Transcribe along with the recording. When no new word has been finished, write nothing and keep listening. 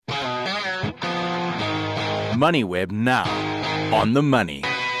MoneyWeb now. On the money.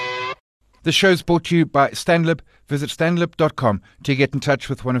 The show's brought to you by Stanlib. Visit stanlib.com to get in touch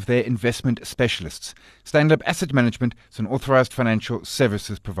with one of their investment specialists. Stanlib Asset Management is an authorized financial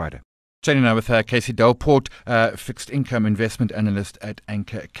services provider. Chatting now with Casey Delport, fixed income investment analyst at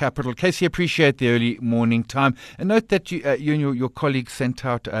Anchor Capital. Casey, appreciate the early morning time. And note that you and your colleagues sent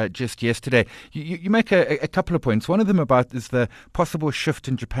out just yesterday. You make a couple of points. One of them about is the possible shift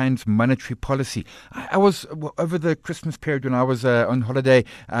in Japan's monetary policy. I was, over the Christmas period when I was on holiday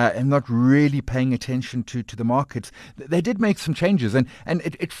and not really paying attention to the markets, they did make some changes. And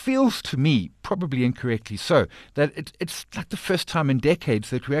it feels to me, probably incorrectly so, that it's like the first time in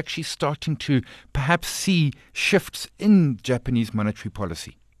decades that we're actually starting to perhaps see shifts in Japanese monetary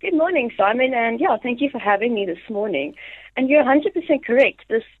policy. Good morning, Simon, and thank you for having me this morning. And you're 100% correct.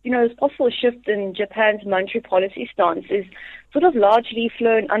 This possible shift in Japan's monetary policy stance is sort of largely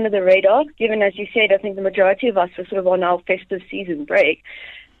flown under the radar, given, as you said, I think the majority of us are sort of on our festive season break.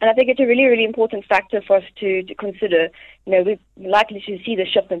 And I think it's a really, really important factor for us to consider. We're likely to see the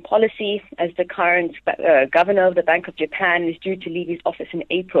shift in policy as the current governor of the Bank of Japan is due to leave his office in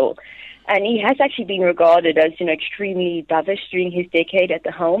April. And he has actually been regarded as, extremely dovish during his decade at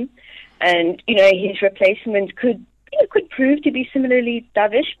the helm. And, his replacement could prove to be similarly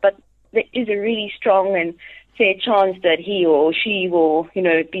dovish, but there is a really strong and fair chance that he or she will,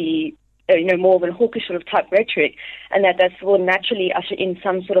 be more of a hawkish sort of type rhetoric, and that will naturally usher in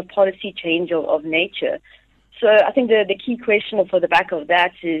some sort of policy change of nature. So I think the key question for the back of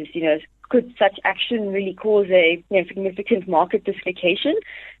that is, could such action really cause a significant market dislocation?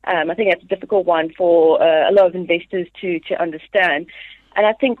 I think that's a difficult one for a lot of investors to understand. And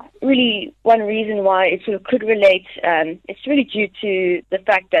I think really one reason why it sort of could relate, it's really due to the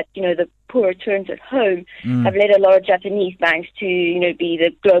fact that, the poor returns at home have led a lot of Japanese banks to, be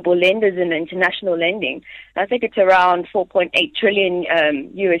the global lenders in international lending. And I think it's around $4.8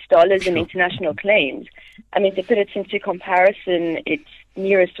 trillion US dollars in international claims. I mean, to put it into comparison, its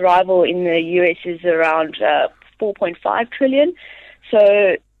nearest rival in the US is around 4.5 trillion.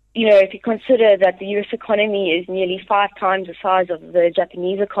 So, if you consider that the U.S. economy is nearly 5 times the size of the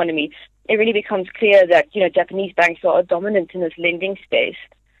Japanese economy, it really becomes clear that, Japanese banks are dominant in this lending space.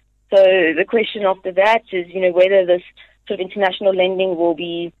 So the question after that is, whether this sort of international lending will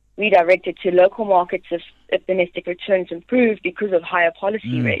be redirected to local markets if domestic returns improve because of higher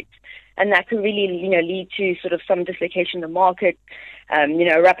policy rates. And that could really, lead to sort of some dislocation in the market.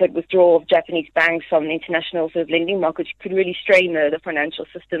 A rapid withdrawal of Japanese banks from the international sort of lending markets could really strain the financial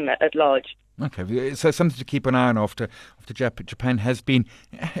system at large. Okay, so something to keep an eye on after Japan has been,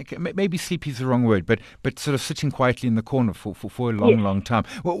 maybe sleepy is the wrong word, but sort of sitting quietly in the corner for a long time.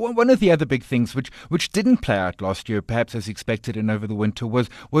 Well, one of the other big things which didn't play out last year, perhaps as expected and over the winter, was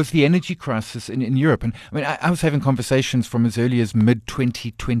the energy crisis in Europe. And I mean, I was having conversations from as early as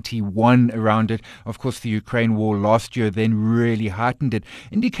mid-2021 around it. Of course, the Ukraine war last year then really heightened it.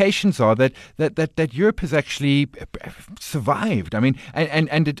 Indications are that Europe has actually survived. I mean,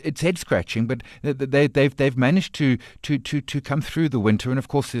 and it's head scratching. But they've managed to come through the winter, and of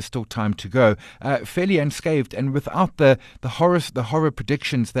course there's still time to go, fairly unscathed, and without the horror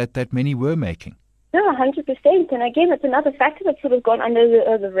predictions that many were making. No, 100%. And again, it's another factor that's sort of gone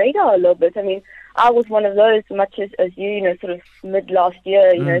under the radar a little bit. I mean, I was one of those, much as you, sort of mid last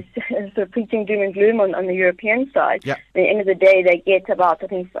year, sort of preaching doom and gloom on the European side. Yeah. At the end of the day, they get about, I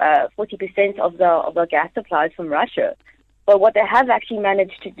think, 40% of the gas supplies from Russia. But what they have actually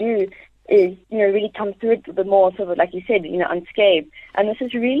managed to do is, really come through it a bit more, sort of, like you said, unscathed. And this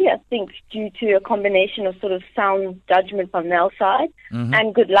is really, I think, due to a combination of sort of sound judgment from their side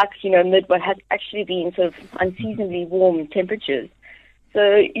and good luck, amid what has actually been sort of unseasonably warm temperatures.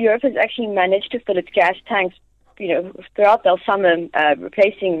 So Europe has actually managed to fill its gas tanks, throughout the summer,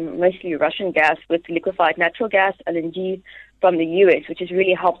 replacing mostly Russian gas with liquefied natural gas, LNG, from the US, which has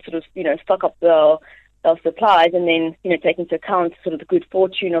really helped sort of, stock up the supplies, and then, take into account sort of the good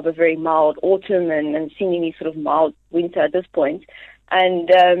fortune of a very mild autumn and seemingly sort of mild winter at this point. And,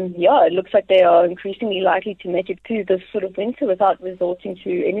 it looks like they are increasingly likely to make it through this sort of winter without resorting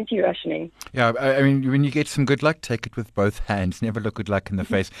to energy rationing. Yeah, I mean, when you get some good luck, take it with both hands. Never look good luck in the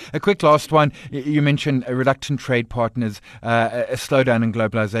face. A quick last one. You mentioned reluctant trade partners, a slowdown in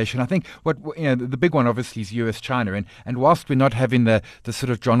globalization. I think the big one obviously is US-China. And whilst we're not having the sort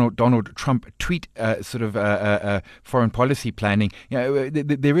of Donald Trump tweet foreign policy planning,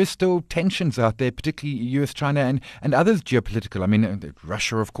 there is still tensions out there, particularly US-China and others geopolitical. I mean,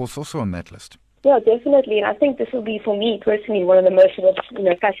 Russia, of course, also on that list. Yeah, definitely. And I think this will be, for me personally, one of the most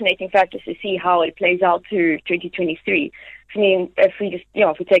fascinating factors to see how it plays out through 2023. I mean, if we just,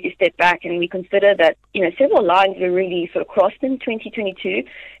 if we take a step back and we consider that, several lines were really sort of crossed in 2022.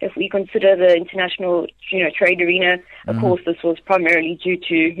 If we consider the international, trade arena, of course, this was primarily due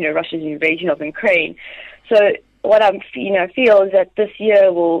to, Russia's invasion of Ukraine. So what I feel is that this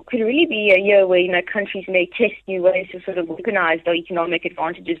year could really be a year where, countries may test new ways to sort of organize their economic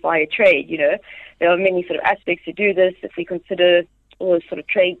advantages via trade. There are many sort of aspects to do this. If we consider all the sort of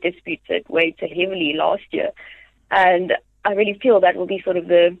trade disputes that weighed so heavily last year, and I really feel that will be sort of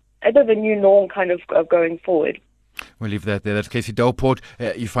a bit of a new norm kind of going forward. We'll leave that there. That's Casey Delport.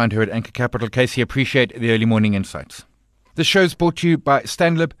 You find her at Anchor Capital. Casey, appreciate the early morning insights. The show's brought to you by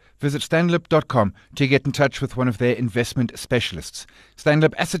Stanlib. Visit stanlib.com to get in touch with one of their investment specialists.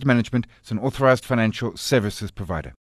 Stanlib Asset Management is an authorized financial services provider.